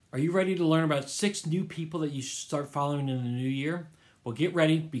Are you ready to learn about 6 new people that you should start following in the new year? Well, get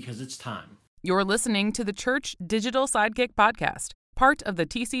ready because it's time. You're listening to the Church Digital Sidekick Podcast, part of the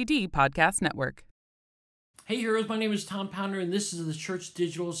TCD Podcast Network. Hey heroes, my name is Tom Pounder, and this is the Church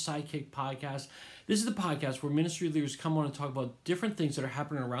Digital Sidekick Podcast. This is the podcast where ministry leaders come on and talk about different things that are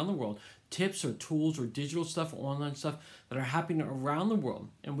happening around the world, tips or tools or digital stuff or online stuff that are happening around the world,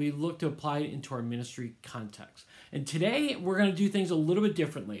 and we look to apply it into our ministry context. And today, we're going to do things a little bit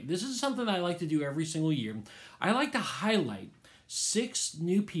differently. This is something I like to do every single year. I like to highlight 6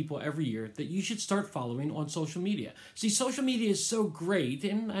 new people every year that you should start following on social media. See, social media is so great,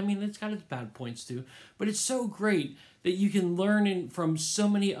 and I mean, it's got its bad points too, but it's so great that you can learn from so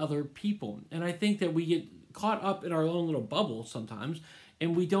many other people. And I think that we get caught up in our own little bubble sometimes,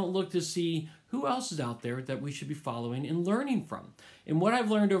 and we don't look to see who else is out there that we should be following and learning from. And what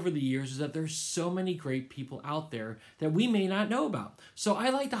I've learned over the years is that there's so many great people out there that we may not know about. So I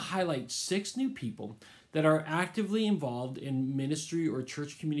like to highlight 6 new people that are actively involved in ministry or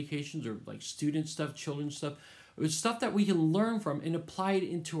church communications or like student stuff, children's stuff, or stuff that we can learn from and apply it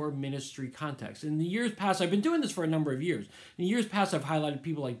into our ministry context. In the years past, I've been doing this for a number of years. In years past, I've highlighted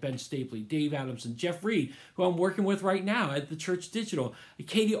people like Ben Stapley, Dave Adamson, Jeff Reed, who I'm working with right now at the Church Digital,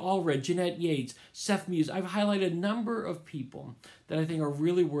 Katie Allred, Jeanette Yates, Seth Muse. I've highlighted a number of people that I think are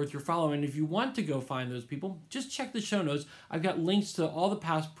really worth your following. And if you want to go find those people, just check the show notes. I've got links to all the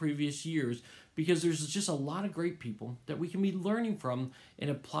past previous years, because there's just a lot of great people that we can be learning from and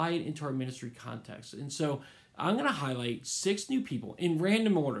apply it into our ministry context. And so I'm going to highlight 6 new people in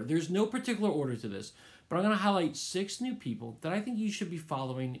random order. There's no particular order to this, but I'm going to highlight 6 new people that I think you should be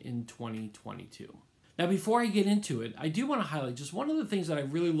following in 2022. Now, before I get into it, I do want to highlight just one of the things that I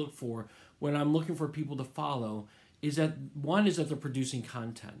really look for when I'm looking for people to follow is that one is that they're producing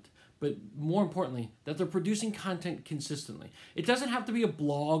content. But more importantly, that they're producing content consistently. It doesn't have to be a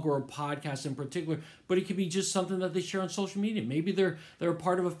blog or a podcast in particular, but it could be just something that they share on social media. Maybe they're a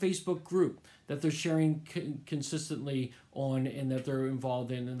part of a Facebook group that they're sharing consistently on and that they're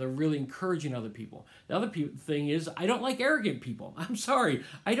involved in, and they're really encouraging other people. The other thing is, I don't like arrogant people. I'm sorry.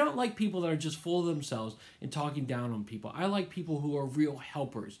 I don't like people that are just full of themselves and talking down on people. I like people who are real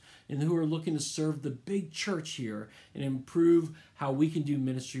helpers and who are looking to serve the big church here and improve how we can do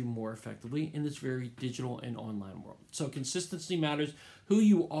ministry more effectively in this very digital and online world. So consistency matters, who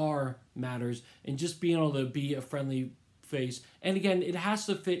you are matters, and just being able to be a friendly face. And again, it has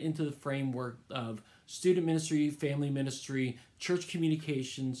to fit into the framework of student ministry, family ministry, church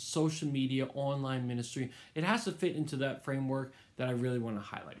communications, social media, online ministry. It has to fit into that framework that I really want to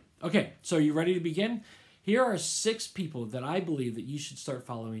highlight. Okay, so are you ready to begin? Here are 6 people that I believe that you should start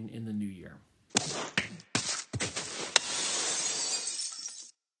following in the new year.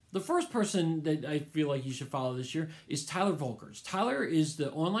 The first person that I feel like you should follow this year is Tyler Volkers. Tyler is the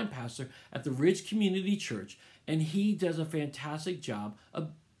online pastor at the Ridge Community Church, and he does a fantastic job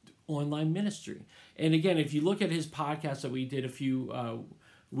of online ministry. And again, if you look at his podcast that we did a few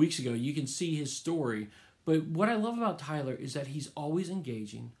weeks ago, you can see his story. But what I love about Tyler is that he's always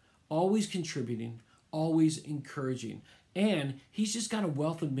engaging, always contributing, always encouraging. And he's just got a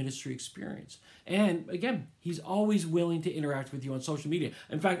wealth of ministry experience. And again, he's always willing to interact with you on social media.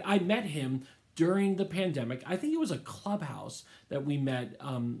 In fact, I met him during the pandemic. I think it was a Clubhouse that we met.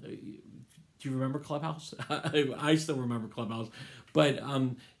 Do you remember Clubhouse? I still remember Clubhouse. But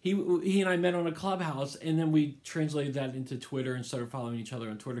he and I met on a Clubhouse, and then we translated that into Twitter and started following each other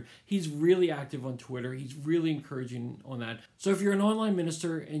on Twitter. He's really active on Twitter. He's really encouraging on that. So if you're an online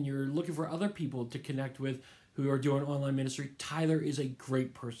minister and you're looking for other people to connect with who are doing online ministry, Tyler is a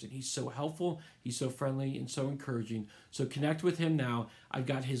great person. He's so helpful, he's so friendly, and so encouraging. So connect with him now. I've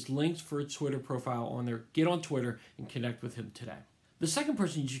got his links for a Twitter profile on there. Get on Twitter and connect with him today. The second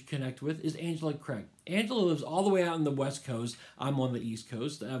person you should connect with is Angela Craig. Angela lives all the way out on the West Coast. I'm on the East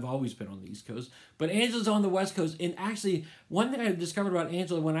Coast. I've always been on the East Coast. But Angela's on the West Coast. And actually, one thing I discovered about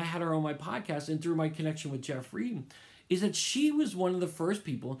Angela when I had her on my podcast and through my connection with Jeff Reed is that she was one of the first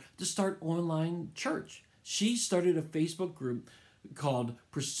people to start online church. She started a Facebook group called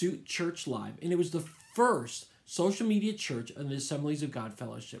Pursuit Church Live, and it was the first social media church in the Assemblies of God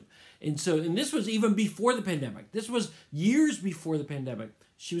Fellowship. And this was even before the pandemic. This was years before the pandemic.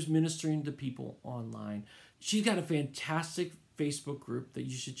 She was ministering to people online. She's got a fantastic Facebook group that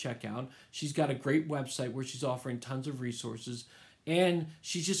you should check out. She's got a great website where she's offering tons of resources. And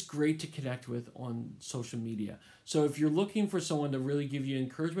she's just great to connect with on social media. So if you're looking for someone to really give you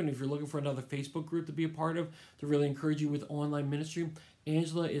encouragement, if you're looking for another Facebook group to be a part of, to really encourage you with online ministry,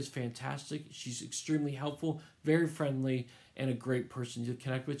 Angela is fantastic. She's extremely helpful, very friendly, and a great person to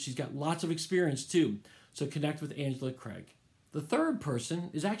connect with. She's got lots of experience too. So connect with Angela Craig. The third person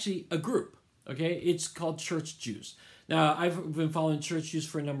is actually a group. Okay, it's called Church Juice. Now, I've been following Church Juice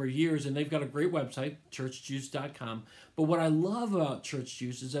for a number of years, and they've got a great website, churchjuice.com. But what I love about Church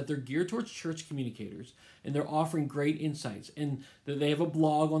Juice is that they're geared towards church communicators, and they're offering great insights. And they have a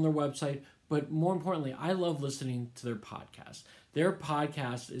blog on their website, but more importantly, I love listening to their podcast. Their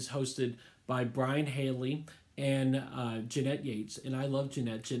podcast is hosted by Brian Haley and Jeanette Yates, and I love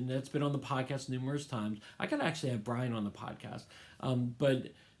Jeanette. Jeanette's been on the podcast numerous times. I could actually have Brian on the podcast, but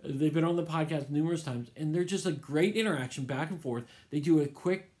they've been on the podcast numerous times, and they're just a great interaction back and forth. They do a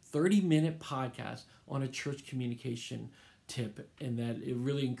quick 30-minute podcast on a church communication tip, and that it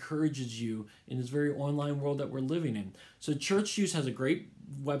really encourages you in this very online world that we're living in. So Church Juice has a great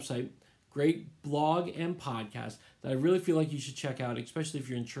website, great blog and podcast that I really feel like you should check out, especially if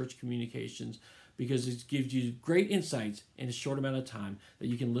you're in church communications, because it gives you great insights in a short amount of time that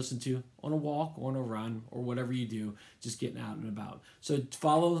you can listen to on a walk, on a run, or whatever you do, just getting out and about. So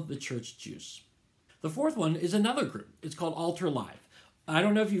follow the Church Juice. The fourth one is another group. It's called Altar Live. I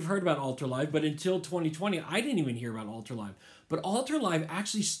don't know if you've heard about Altar Live, but until 2020, I didn't even hear about Altar Live. But Altar Live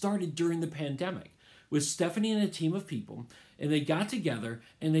actually started during the pandemic with Stephanie and a team of people, and they got together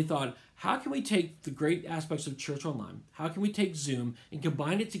and they thought, how can we take the great aspects of church online? How can we take Zoom and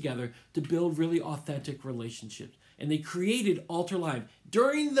combine it together to build really authentic relationships? And they created Altar Live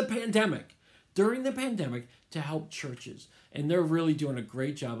during the pandemic to help churches. And they're really doing a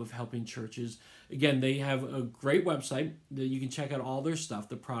great job of helping churches. Again, they have a great website that you can check out all their stuff,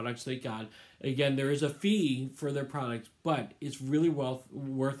 the products they got. Again, there is a fee for their products, but it's really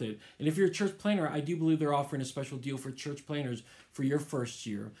worth it. And if you're a church planner, I do believe they're offering a special deal for church planners for your first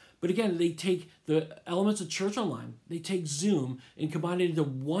year. But again, they take the elements of church online, they take Zoom and combine it into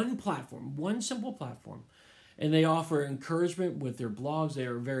one platform, one simple platform. And they offer encouragement with their blogs. They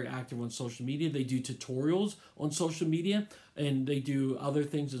are very active on social media. They do tutorials on social media, and they do other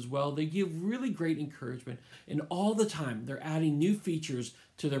things as well. They give really great encouragement. And all the time, they're adding new features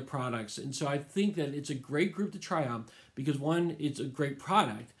to their products. And so I think that it's a great group to try out because, one, it's a great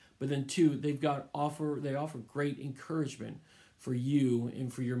product, but then two, they offer great encouragement for you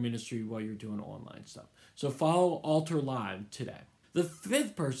and for your ministry while you're doing online stuff. So follow Altar Live today. The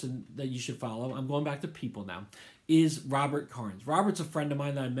fifth person that you should follow, I'm going back to people now, is Robert Carnes. Robert's a friend of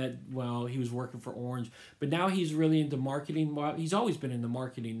mine that I met while he was working for Orange, but now he's really into marketing. Well, he's always been into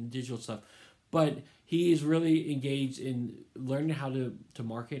marketing and digital stuff, but he is really engaged in learning how to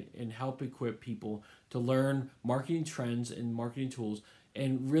market and help equip people to learn marketing trends and marketing tools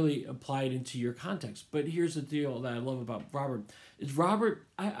and really apply it into your context. But here's the deal that I love about Robert, is Robert,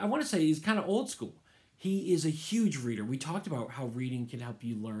 I want to say he's kind of old school. He is a huge reader. We talked about how reading can help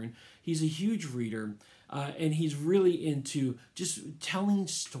you learn. He's a huge reader, and he's really into just telling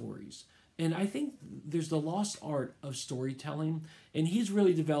stories. And I think there's the lost art of storytelling, and he's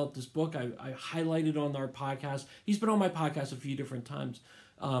really developed this book. I highlighted on our podcast. He's been on my podcast a few different times,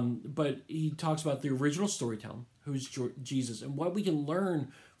 but he talks about the original storytelling, who's Jesus, and what we can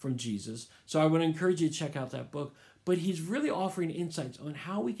learn from Jesus. So I would encourage you to check out that book. But he's really offering insights on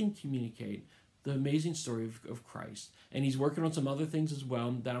how we can communicate the amazing story of Christ. And he's working on some other things as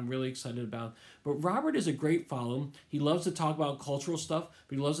well that I'm really excited about. But Robert is a great follow. He loves to talk about cultural stuff,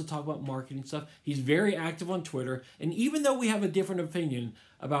 but he loves to talk about marketing stuff. He's very active on Twitter. And even though we have a different opinion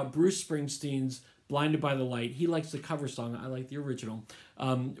about Bruce Springsteen's Blinded by the Light, he likes the cover song. I like the original.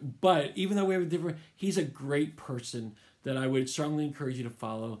 But even though we have a different, he's a great person that I would strongly encourage you to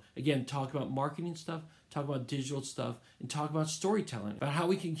follow. Again, talk about marketing stuff, talk about digital stuff, and talk about storytelling, about how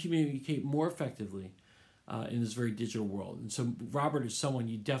we can communicate more effectively in this very digital world. And so Robert is someone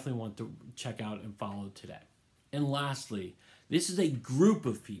you definitely want to check out and follow today. And lastly, this is a group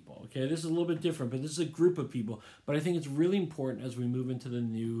of people, okay? This is a little bit different, but this is a group of people. But I think it's really important as we move into the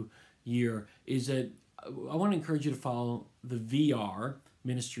new year is that I want to encourage you to follow the VR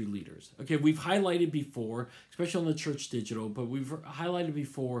ministry leaders. Okay, we've highlighted before, especially on the Church Digital, but we've highlighted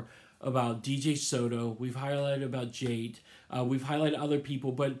before about DJ Soto, we've highlighted about Jade, we've highlighted other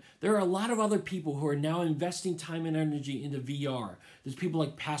people, but there are a lot of other people who are now investing time and energy into VR. There's people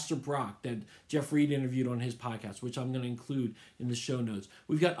like Pastor Brock that Jeff Reed interviewed on his podcast, which I'm going to include in the show notes.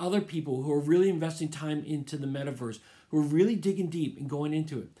 We've got other people who are really investing time into the metaverse, who are really digging deep and going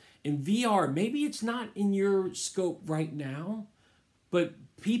into it. In VR, maybe it's not in your scope right now, but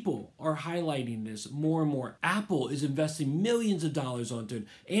people are highlighting this more and more. Apple is investing millions of dollars onto it.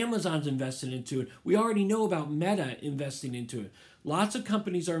 Amazon's investing into it. We already know about Meta investing into it. Lots of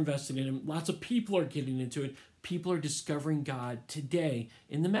companies are investing in it. Lots of people are getting into it. People are discovering God today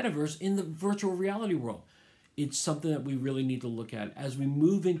in the metaverse, in the virtual reality world. it's something that we really need to look at as we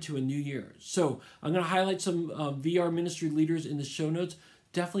move into a new year. So I'm going to highlight some VR ministry leaders in the show notes.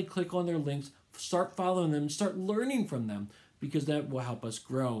 Definitely click on their links, start following them, start learning from them, because that will help us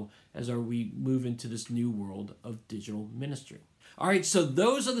grow as we move into this new world of digital ministry. All right, so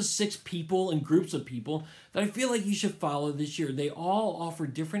those are the 6 people and groups of people that I feel like you should follow this year. They all offer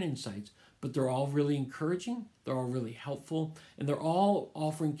different insights, but they're all really encouraging, they're all really helpful, and they're all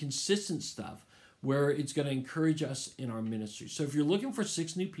offering consistent stuff where it's going to encourage us in our ministry. So if you're looking for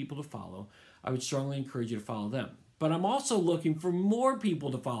 6 new people to follow, I would strongly encourage you to follow them. But I'm also looking for more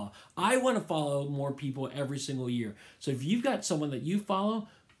people to follow. I want to follow more people every single year. So if you've got someone that you follow,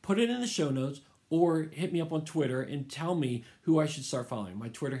 put it in the show notes or hit me up on Twitter and tell me who I should start following. My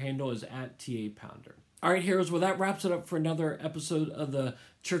Twitter handle is @TAPounder. All right, heroes, well, that wraps it up for another episode of the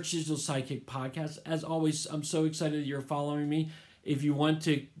Church Digital Sidekick podcast. As always, I'm so excited that you're following me. If you want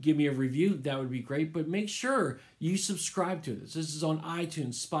to give me a review, that would be great. But make sure you subscribe to this. This is on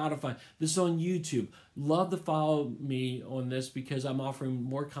iTunes, Spotify. This is on YouTube. Love to follow me on this because I'm offering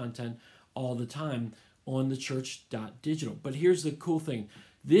more content all the time on the church.digital. But here's the cool thing.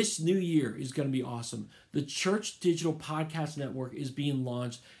 This new year is going to be awesome. The Church Digital Podcast Network is being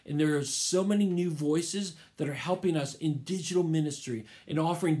launched, and there are so many new voices that are helping us in digital ministry and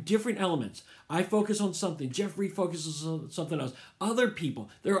offering different elements. I focus on something. Jeff Reed focuses on something else. Other people.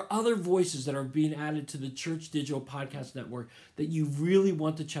 There are other voices that are being added to the Church Digital Podcast Network that you really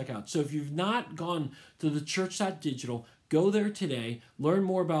want to check out. So if you've not gone to the church.digital, go there today, learn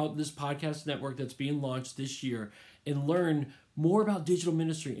more about this podcast network that's being launched this year, and learn more about digital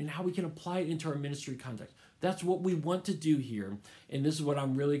ministry and how we can apply it into our ministry context. That's what we want to do here, and this is what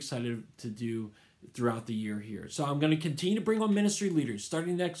I'm really excited to do throughout the year here. So I'm going to continue to bring on ministry leaders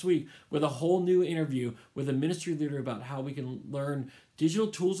starting next week with a whole new interview with a ministry leader about how we can learn digital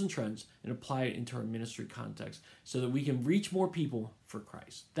tools and trends and apply it into our ministry context so that we can reach more people for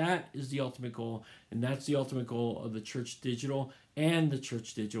Christ. That is the ultimate goal, and that's the ultimate goal of the Church Digital and the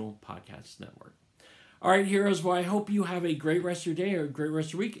Church Digital Podcast Network. All right, heroes, well, I hope you have a great rest of your day or a great rest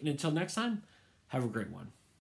of your week. And until next time, have a great one.